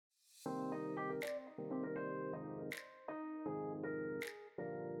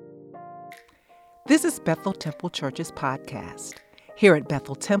This is Bethel Temple Church's podcast. Here at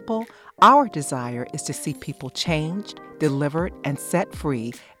Bethel Temple, our desire is to see people changed, delivered, and set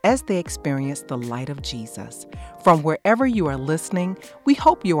free as they experience the light of Jesus. From wherever you are listening, we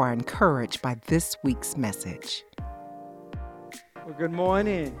hope you are encouraged by this week's message. Well, good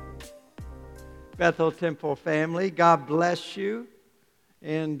morning, Bethel Temple family. God bless you,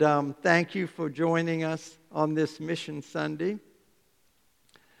 and thank you for joining us on this Mission Sunday.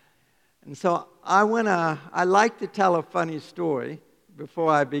 And so I like to tell a funny story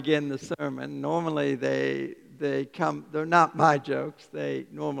before I begin the sermon. Normally they're not my jokes. They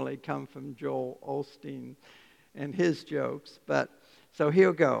normally come from Joel Osteen and his jokes. But so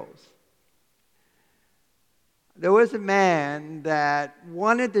here goes. There was a man that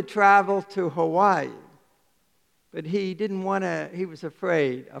wanted to travel to Hawaii, but he was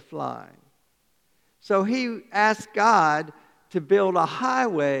afraid of flying. So he asked God to build a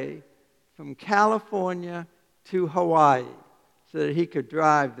highway from California to Hawaii so that he could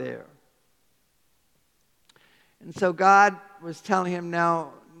drive there. And so God was telling him,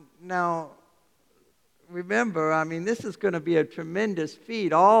 now remember, this is going to be a tremendous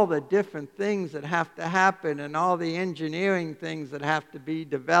feat, all the different things that have to happen and all the engineering things that have to be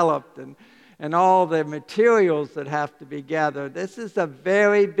developed and all the materials that have to be gathered. This is a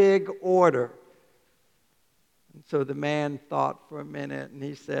very big order. And so the man thought for a minute and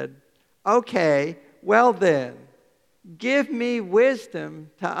he said, okay, well then, give me wisdom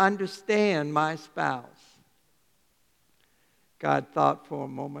to understand my spouse. God thought for a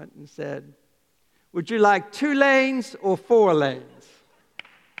moment and said, would you like 2 lanes or 4 lanes?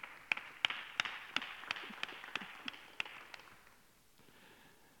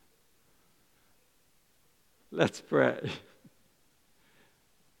 Let's pray.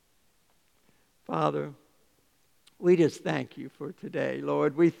 Father, we just thank you for today,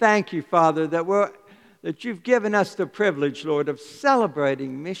 Lord. We thank you, Father, that you've given us the privilege, Lord, of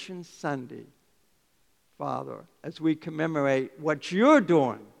celebrating Mission Sunday, Father, as we commemorate what you're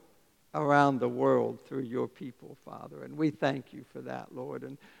doing around the world through your people, Father. And we thank you for that, Lord.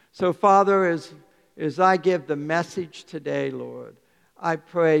 And so, Father, as I give the message today, Lord, I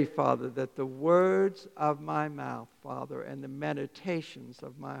pray, Father, that the words of my mouth, Father, and the meditations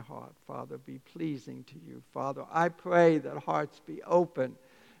of my heart, Father, be pleasing to you, Father. I pray that hearts be open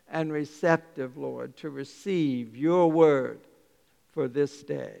and receptive, Lord, to receive your word for this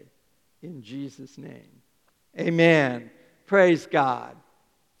day. In Jesus' name, amen. Praise God.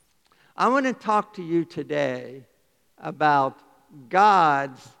 I want to talk to you today about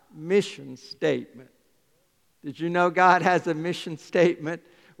God's mission statement. Did you know God has a mission statement?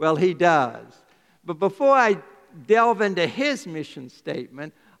 Well, he does. But before I delve into his mission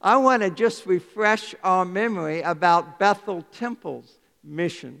statement, I want to just refresh our memory about Bethel Temple's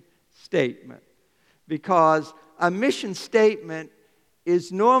mission statement. Because a mission statement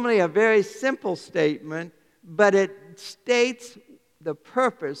is normally a very simple statement, but it states the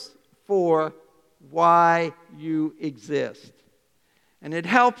purpose for why you exist. And it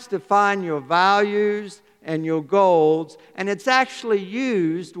helps define your values and your goals, and it's actually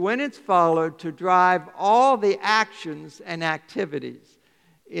used when it's followed to drive all the actions and activities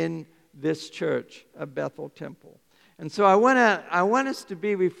in this church of Bethel Temple. And so I want us to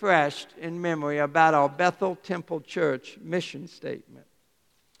be refreshed in memory about our Bethel Temple Church mission statement.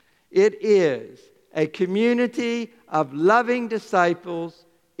 It is a community of loving disciples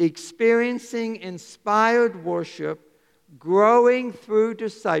experiencing inspired worship, growing through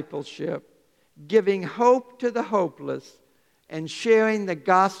discipleship, giving hope to the hopeless, and sharing the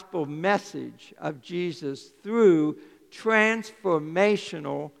gospel message of Jesus through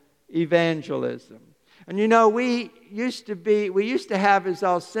transformational evangelism. And we used to have as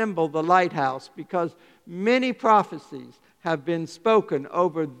our symbol the lighthouse, because many prophecies have been spoken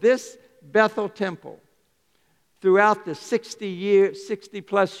over this Bethel Temple throughout the 60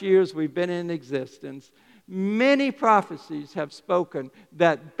 plus years we've been in existence. Many prophecies have spoken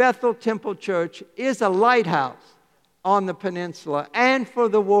that Bethel Temple Church is a lighthouse on the peninsula and for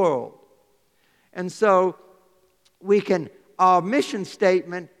the world. And so our mission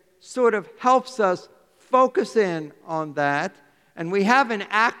statement sort of helps us focus in on that. And we have an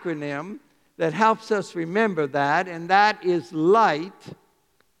acronym that helps us remember that, and that is LIGHT,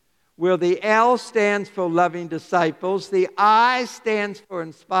 where the L stands for loving disciples, the I stands for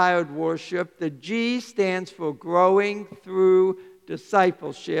inspired worship, the G stands for growing through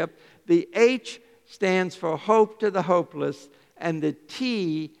discipleship, the H stands for hope to the hopeless, and the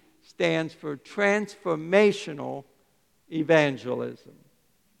T stands for transformational evangelism.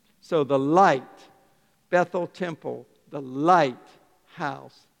 So the light, Bethel Temple, the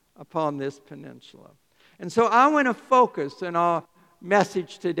lighthouse upon this peninsula. And so I want to focus in our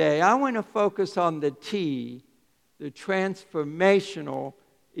message today, I want to focus on the T, the transformational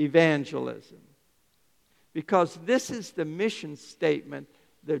evangelism. Because this is the mission statement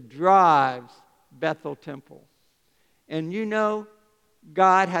that drives Bethel Temple. And you know,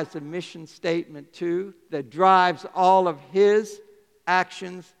 God has a mission statement too that drives all of His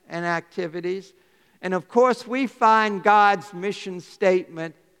actions and activities. And of course, we find God's mission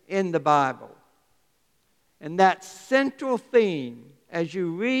statement in the Bible. And that central theme, as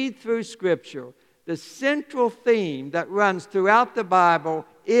you read through Scripture, the central theme that runs throughout the Bible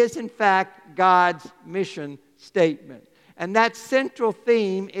is, in fact, God's mission statement. And that central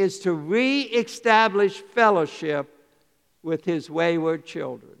theme is to re-establish fellowship with His wayward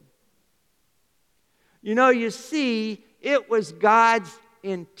children. You know, you see, it was God's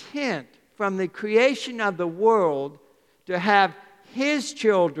intent from the creation of the world to have His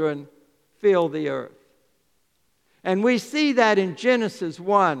children fill the earth. And we see that in Genesis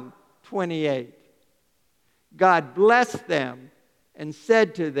 1:28. God blessed them and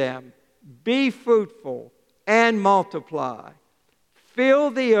said to them, "Be fruitful and multiply,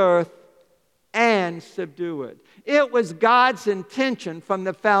 fill the earth and subdue it." It was God's intention from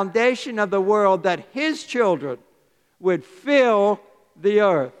the foundation of the world that His children would fill the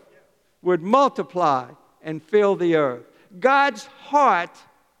earth, would multiply and fill the earth. God's heart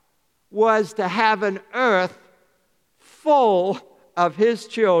was to have an earth full of His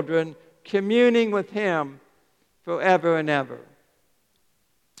children communing with Him forever and ever.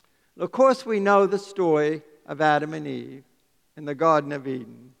 Of course, we know the story of Adam and Eve in the Garden of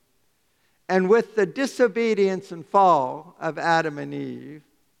Eden. And with the disobedience and fall of Adam and Eve,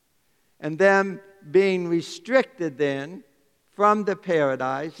 and them being restricted then from the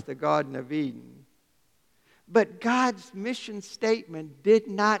paradise, the Garden of Eden, but God's mission statement did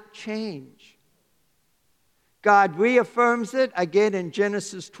not change. God reaffirms it again in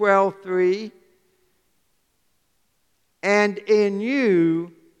Genesis 12:3. "And in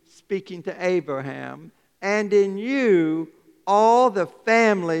you," speaking to Abraham, "and in you all the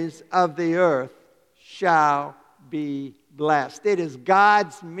families of the earth shall be blessed." It is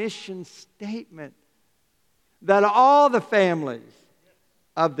God's mission statement that all the families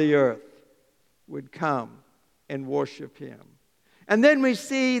of the earth would come and worship Him. And then we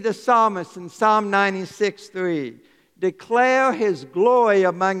see the psalmist in Psalm 96:3 declare His glory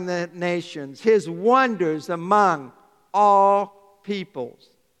among the nations, His wonders among all peoples.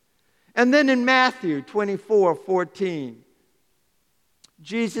 And then in Matthew 24:14,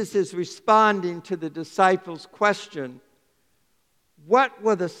 Jesus is responding to the disciples' question, "What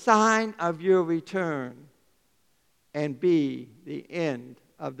will the sign of your return and be the end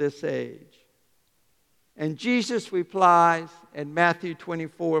of this age?" And Jesus replies in Matthew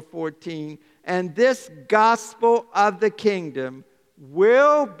 24:14, "And this gospel of the kingdom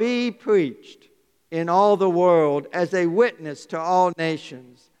will be preached in all the world as a witness to all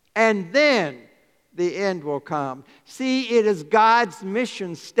nations, and then the end will come." See, it is God's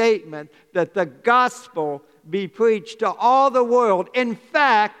mission statement that the gospel be preached to all the world. In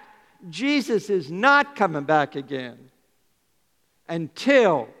fact, Jesus is not coming back again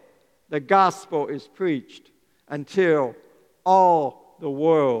until the gospel is preached, until all the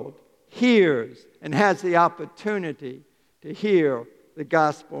world hears and has the opportunity to hear the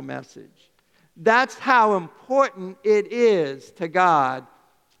gospel message. That's how important it is to God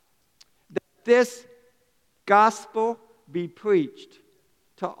that this gospel be preached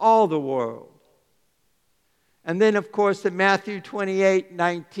to all the world. And then, of course, in Matthew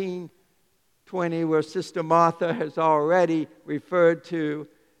 28:19-20, where Sister Martha has already referred to,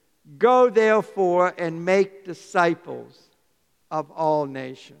 "Go therefore and make disciples of all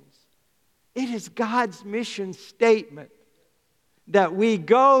nations." It is God's mission statement that we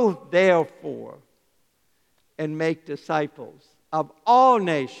go therefore and make disciples of all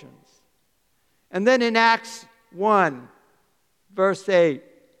nations. And then in Acts 1, verse 8,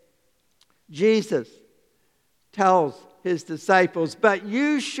 Jesus tells His disciples, "But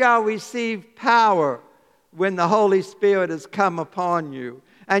you shall receive power when the Holy Spirit has come upon you,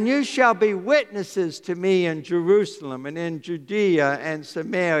 and you shall be witnesses to me in Jerusalem and in Judea and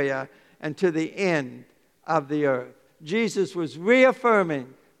Samaria and to the end of the earth." Jesus was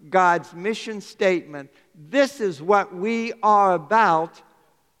reaffirming God's mission statement. This is what we are about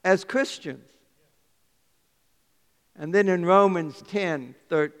as Christians. And then in Romans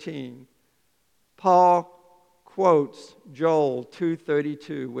 10:13, Paul quotes Joel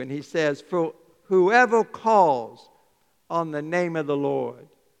 2:32 when he says, "For whoever calls on the name of the Lord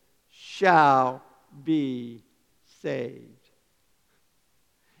shall be saved."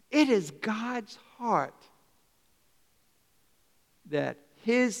 It is God's heart that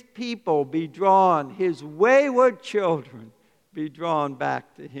his people be drawn, his wayward children be drawn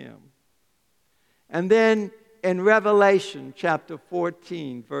back to him. And then in Revelation chapter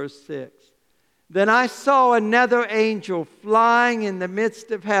 14, verse 6, then I saw another angel flying in the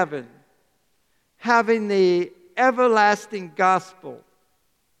midst of heaven, having the everlasting gospel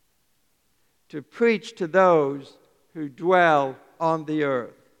to preach to those who dwell on the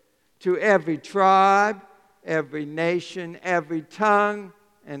earth, to every tribe, every nation, every tongue,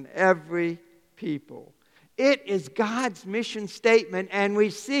 and every people. It is God's mission statement, and we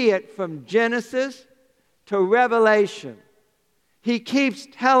see it from Genesis to Revelation. He keeps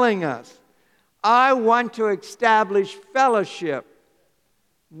telling us, I want to establish fellowship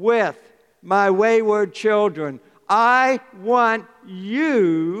with my wayward children. I want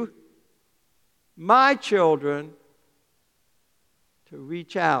you, my children, to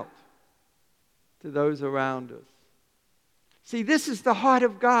reach out to those around us. See, this is the heart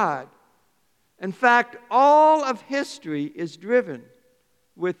of God. In fact, all of history is driven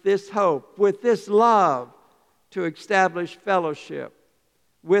with this hope, with this love to establish fellowship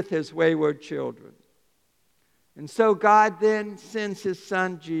with his wayward children. And so God then sends his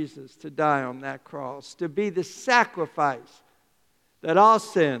son Jesus to die on that cross, to be the sacrifice that all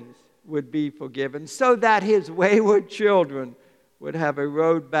sins would be forgiven, so that his wayward children would have a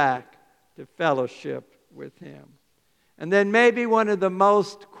road back to fellowship with him. And then maybe one of the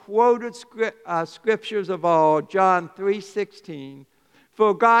most quoted scriptures of all, John 3:16,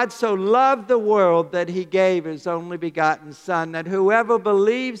 for God so loved the world that he gave his only begotten Son, that whoever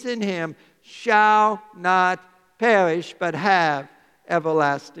believes in him shall not perish, but have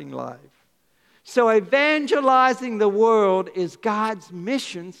everlasting life. So evangelizing the world is God's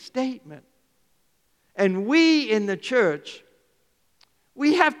mission statement. And we in the church,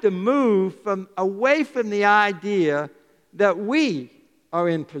 we have to move away from the idea that we are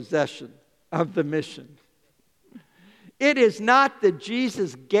in possession of the mission. It is not that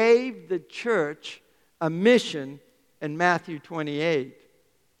Jesus gave the church a mission in Matthew 28,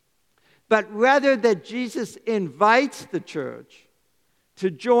 but rather that Jesus invites the church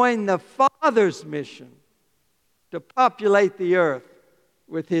to join the Father's mission to populate the earth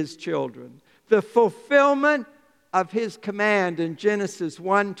with his children. The fulfillment of his command in Genesis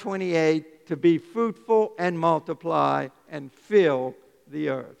 1:28 to be fruitful and multiply and fill the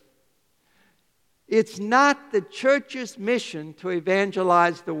earth. It's not the church's mission to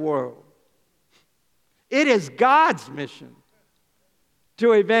evangelize the world. It is God's mission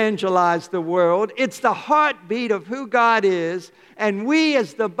to evangelize the world. It's the heartbeat of who God is, and we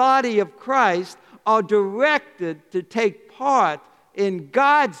as the body of Christ are directed to take part in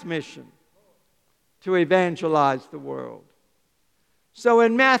God's mission to evangelize the world. So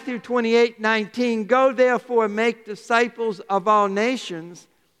in Matthew 28:19, go therefore and make disciples of all nations,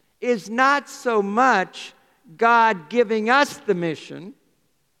 is not so much God giving us the mission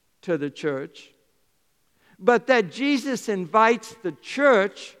to the church, but that Jesus invites the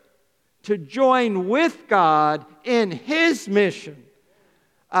church to join with God in his mission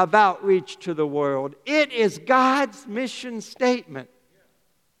of outreach to the world. It is God's mission statement.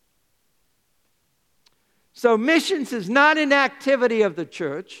 So missions is not an activity of the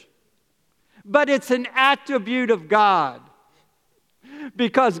church, but it's an attribute of God.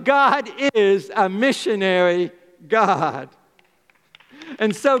 Because God is a missionary God.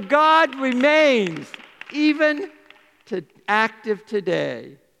 And so God remains even active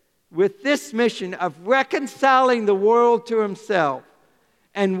today with this mission of reconciling the world to himself.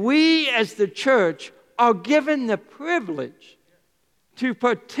 And we as the church are given the privilege to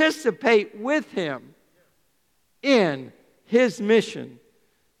participate with him in his mission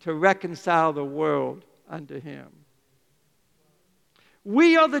to reconcile the world unto him.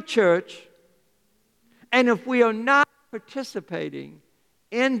 We are the church, and if we are not participating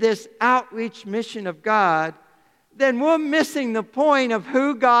in this outreach mission of God, then we're missing the point of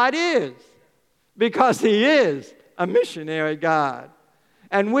who God is, because he is a missionary God.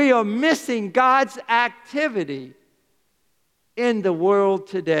 And we are missing God's activity in the world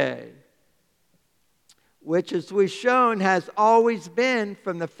today, which, as we've shown, has always been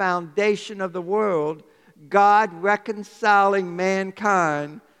from the foundation of the world, God reconciling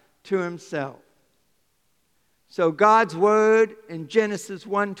mankind to himself. So God's word in Genesis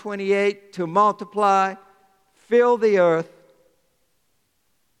 1:28 to multiply, fill the earth,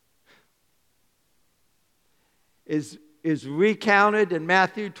 is recounted in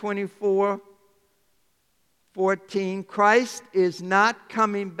Matthew 24:14. Christ is not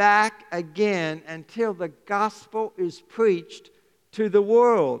coming back again until the gospel is preached to the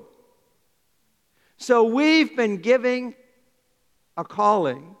world. So we've been giving a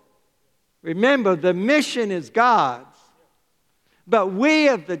calling. Remember, the mission is God's, but we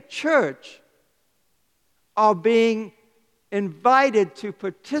of the church are being invited to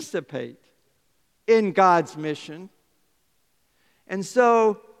participate in God's mission. And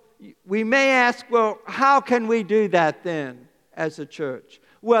so we may ask, well, how can we do that then as a church?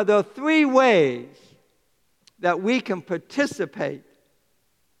 Well, there are three ways that we can participate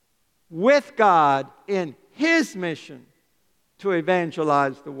with God in His mission to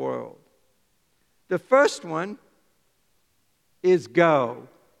evangelize the world. The first one is go.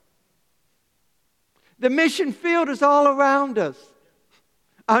 The mission field is all around us.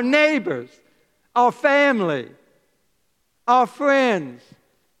 Our neighbors, our family, our friends,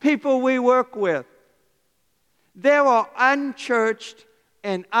 people we work with. There are unchurched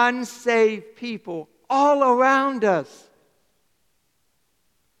and unsaved people all around us.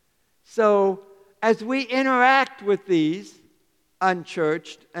 So, as we interact with these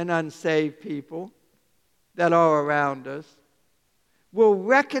unchurched and unsaved people that are around us, we're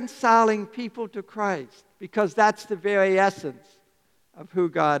reconciling people to Christ, because that's the very essence of who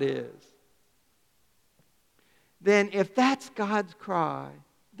God is. Then, if that's God's cry,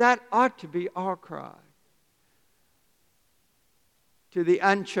 that ought to be our cry to the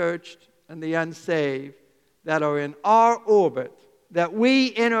unchurched and the unsaved that are in our orbit, that we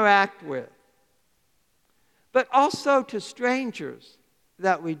interact with, but also to strangers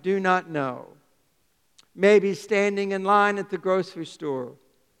that we do not know. Maybe standing in line at the grocery store,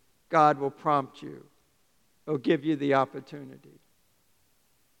 God will prompt you or give you the opportunity.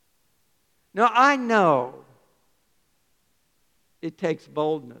 Now, I know it takes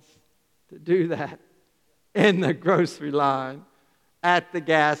boldness to do that in the grocery line, at the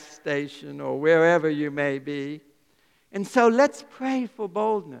gas station, or wherever you may be. And so let's pray for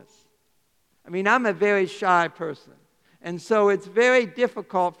boldness. I mean, I'm a very shy person, and so it's very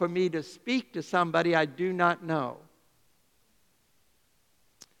difficult for me to speak to somebody I do not know.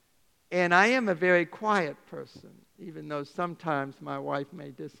 And I am a very quiet person, even though sometimes my wife may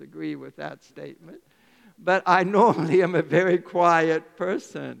disagree with that statement. But I normally am a very quiet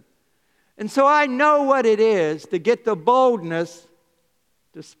person. And so I know what it is to get the boldness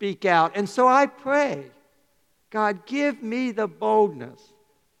to speak out. And so I pray, God, give me the boldness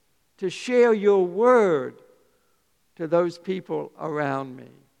to share your word to those people around me.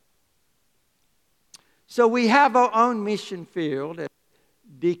 So we have our own mission field, as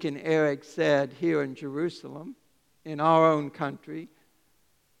Deacon Eric said, here in Jerusalem, in our own country,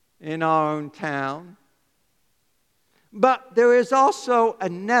 in our own town. But there is also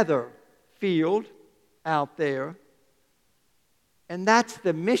another field out there, and that's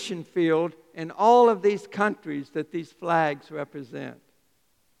the mission field in all of these countries that these flags represent.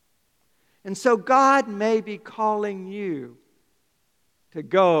 And so God may be calling you to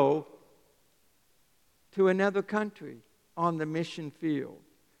go to another country on the mission field,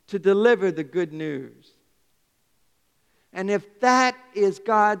 to deliver the good news. And if that is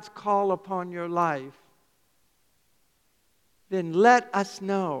God's call upon your life, then let us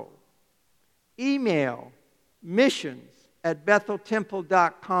know. Email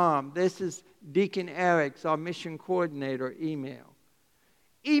missions@betheltemple.com. This is Deacon Eric's, our mission coordinator, email.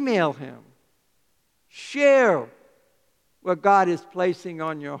 Email him. Share what God is placing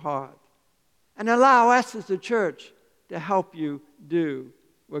on your heart. And allow us as a church to help you do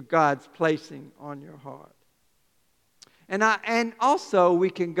what God's placing on your heart. And also we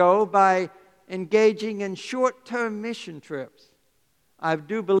can go by engaging in short-term mission trips. I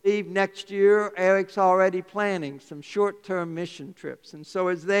do believe next year Eric's already planning some short-term mission trips. And so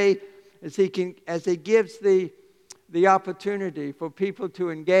as he gives the opportunity for people to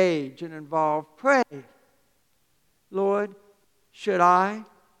engage and involve, pray. Lord, should I?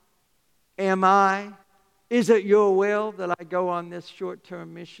 Am I? Is it your will that I go on this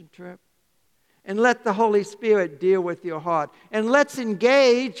short-term mission trip? And let the Holy Spirit deal with your heart. And let's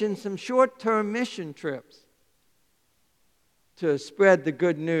engage in some short-term mission trips to spread the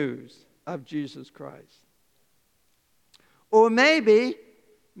good news of Jesus Christ. Or maybe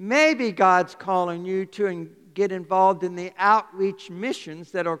God's calling you to get involved in the outreach missions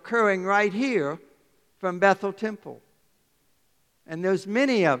that are occurring right here from Bethel Temple. And there's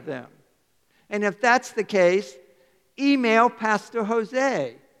many of them. And if that's the case, email Pastor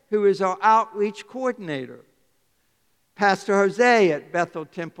Jose, who is our outreach coordinator. Pastor Jose at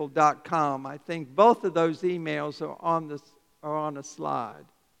betheltemple.com. I think both of those emails are on a slide.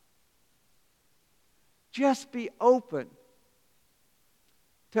 Just be open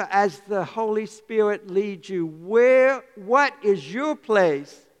as the Holy Spirit leads you, what is your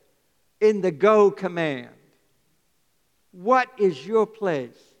place in the go command? What is your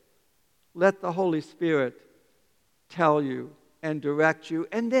place? Let the Holy Spirit tell you and direct you,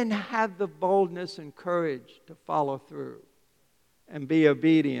 and then have the boldness and courage to follow through and be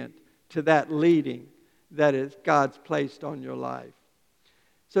obedient to that leading that is God's placed on your life.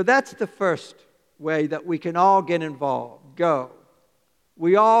 So that's the first way that we can all get involved. Go.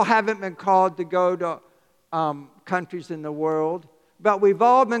 We all haven't been called to go to countries in the world, but we've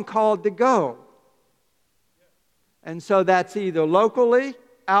all been called to go. And so that's either locally,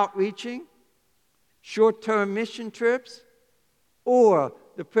 outreaching, short-term mission trips, or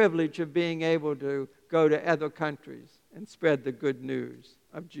the privilege of being able to go to other countries and spread the good news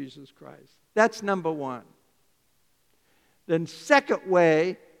of Jesus Christ. That's number one. The second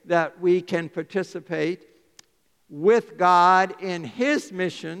way that we can participate with God in His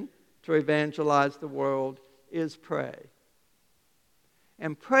mission to evangelize the world is pray.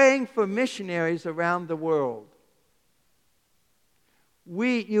 And praying for missionaries around the world.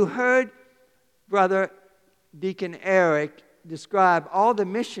 You heard Brother Deacon Eric describe all the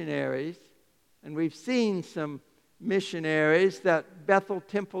missionaries, and we've seen some missionaries that Bethel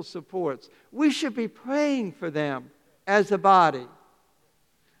Temple supports. We should be praying for them as a body.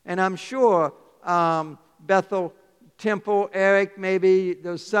 And I'm sure Bethel Temple, Eric, maybe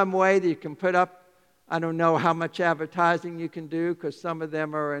there's some way that you can put up, I don't know how much advertising you can do, because some of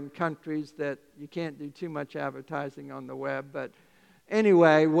them are in countries that you can't do too much advertising on the web. But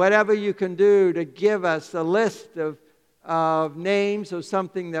anyway, whatever you can do to give us a list of names or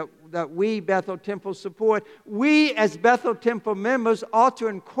something that we, Bethel Temple, support, we as Bethel Temple members ought to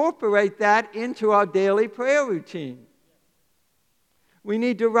incorporate that into our daily prayer routine. We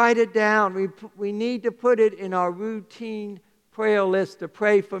need to write it down. We need to put it in our routine prayer list to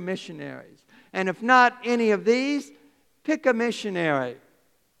pray for missionaries. And if not any of these, pick a missionary.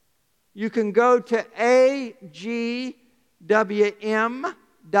 You can go to agwm.org.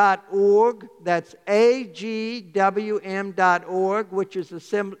 That's agwm.org, which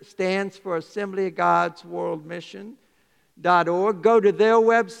stands for Assembly of God's World Mission.org. Go to their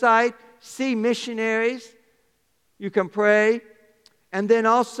website, see missionaries. You can pray. And then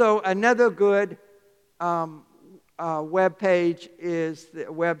also another good website is the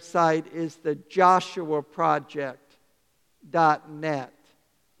JoshuaProject.net.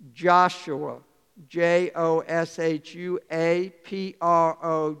 Joshua,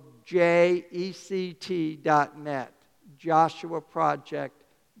 JoshuaProject.net.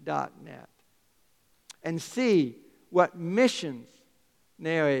 JoshuaProject.net. And see what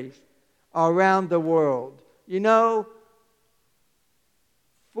missionaries are around the world. You know,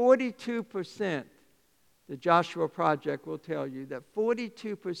 42%, the Joshua Project will tell you that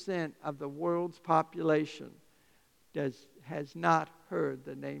 42% of the world's population has not heard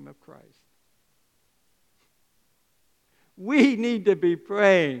the name of Christ. We need to be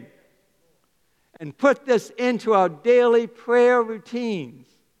praying and put this into our daily prayer routines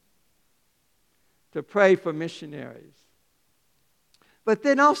to pray for missionaries. But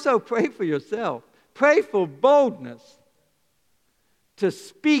then also pray for yourself. Pray for boldness to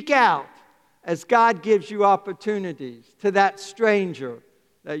speak out as God gives you opportunities to that stranger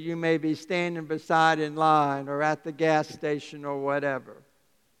that you may be standing beside in line or at the gas station or whatever.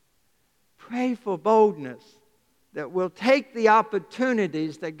 Pray for boldness that we'll take the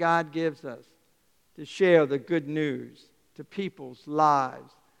opportunities that God gives us to share the good news to people's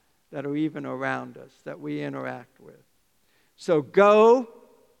lives that are even around us, that we interact with. So go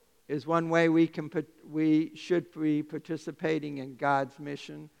is one way we should be participating in God's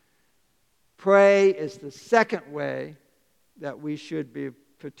mission. Pray is the second way that we should be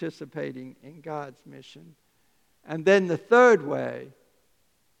participating in God's mission. And then the third way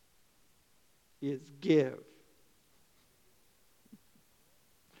is give.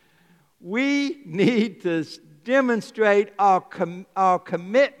 We need to demonstrate our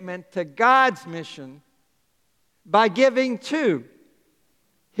commitment to God's mission by giving to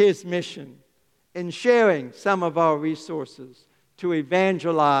His mission and sharing some of our resources to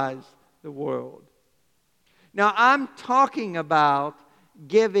evangelize the world. Now, I'm talking about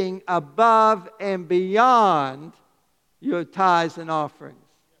giving above and beyond your tithes and offerings,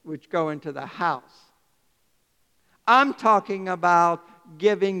 which go into the house. I'm talking about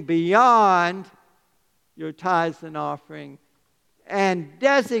giving beyond your tithes and offering and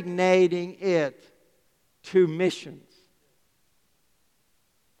designating it to missions.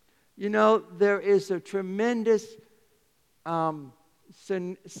 You know, there is a tremendous synergy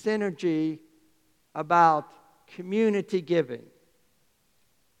about community giving.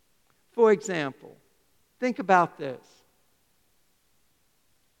 For example, think about this.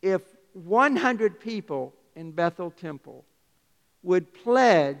 If 100 people in Bethel Temple would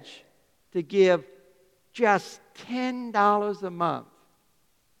pledge to give just $10 a month,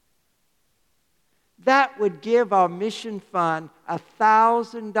 that would give our mission fund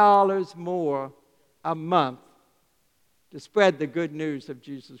 $1,000 more a month to spread the good news of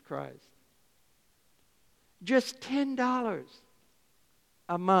Jesus Christ. Just $10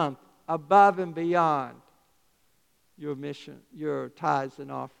 a month above and beyond your mission, your tithes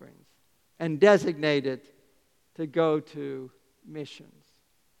and offerings, and designated to go to missions.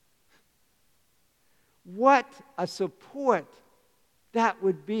 What a support that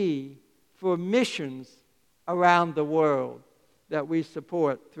would be for missions around the world that we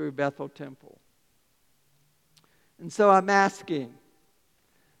support through Bethel Temple. And so I'm asking,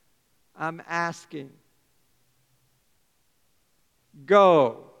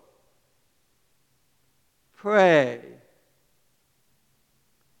 go, pray,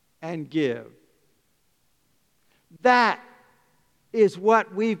 and give. That is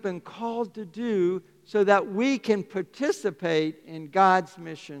what we've been called to do so that we can participate in God's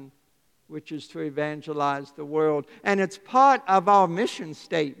mission, which is to evangelize the world. And it's part of our mission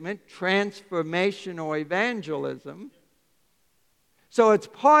statement, transformational evangelism. So it's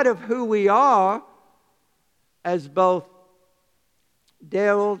part of who we are, as both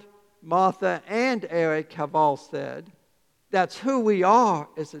Daryl, Martha, and Eric have all said. That's who we are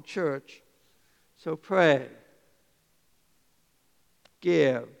as a church. So pray,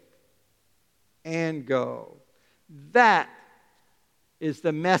 give, and go. That is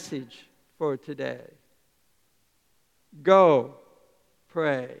the message for today. Go,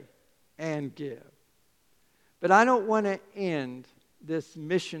 pray, and give. But I don't want to end this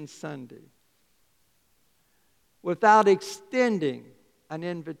Mission Sunday without extending an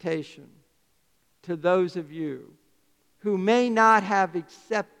invitation to those of you who may not have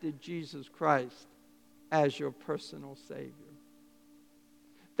accepted Jesus Christ as your personal Savior.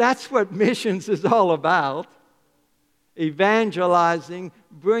 That's what missions is all about. Evangelizing,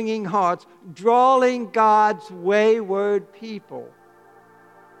 bringing hearts, drawing God's wayward people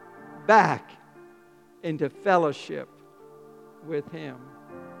back into fellowship with Him.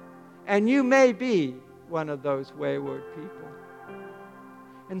 And you may be one of those wayward people.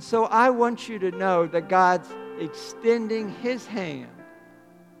 And so I want you to know that God's extending His hand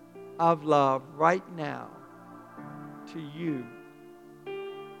of love right now to you.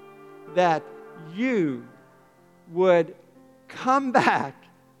 That you would come back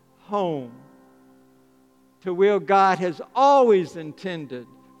home to where God has always intended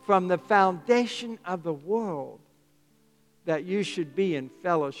from the foundation of the world that you should be in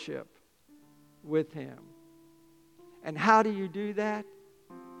fellowship with Him. And how do you do that?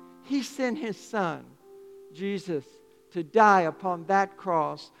 He sent His Son, Jesus, to die upon that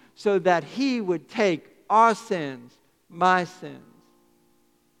cross so that He would take our sins, my sins,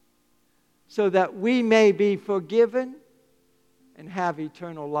 so that we may be forgiven and have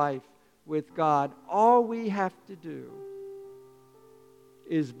eternal life with God. All we have to do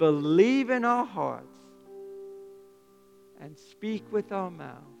is believe in our hearts and speak with our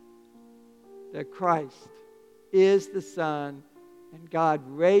mouth that Christ is the Son and God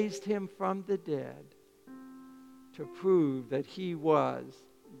raised Him from the dead to prove that He was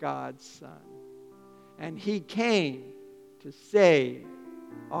God's Son. And He came to save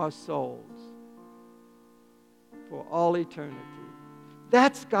our souls for all eternity.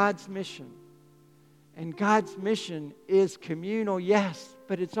 That's God's mission. And God's mission is communal, yes,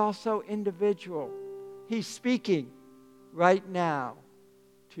 but it's also individual. He's speaking right now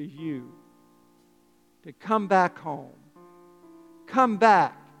to you to come back home. Come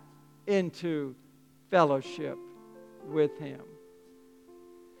back into fellowship with Him.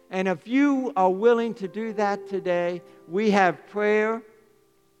 And if you are willing to do that today, we have prayer.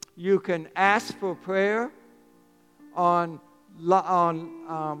 You can ask for prayer on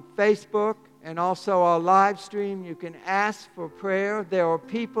Facebook and also our live stream. You can ask for prayer. There are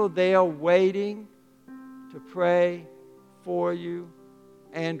people there waiting to pray for you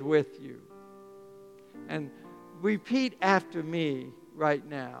and with you. And repeat after me right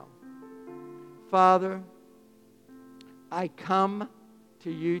now. Father, I come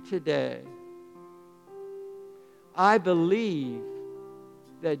to you today. I believe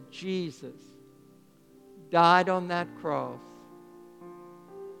that Jesus died on that cross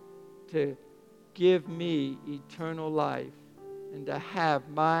to give me eternal life and to have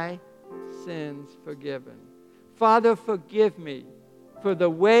my sins forgiven. Father, forgive me for the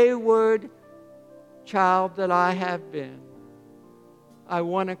wayward child that I have been. I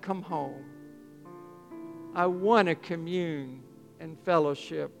want to come home. I want to commune and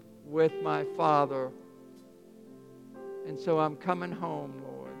fellowship with my Father. And so I'm coming home,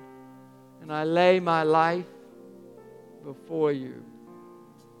 Lord. And I lay my life before you.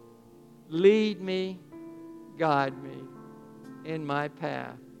 Lead me, guide me in my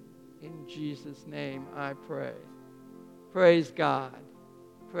path. In Jesus' name I pray. Praise God.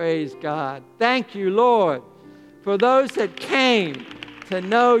 Praise God. Thank you, Lord, for those that came to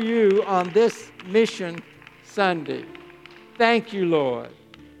know you on this Mission Sunday. Thank you, Lord.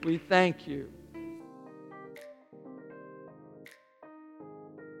 We thank you.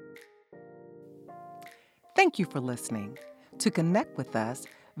 Thank you for listening. To connect with us,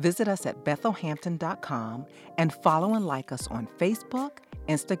 visit us at bethelhampton.com and follow and like us on Facebook,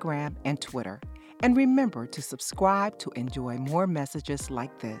 Instagram, and Twitter. And remember to subscribe to enjoy more messages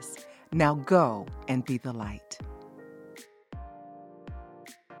like this. Now go and be the light.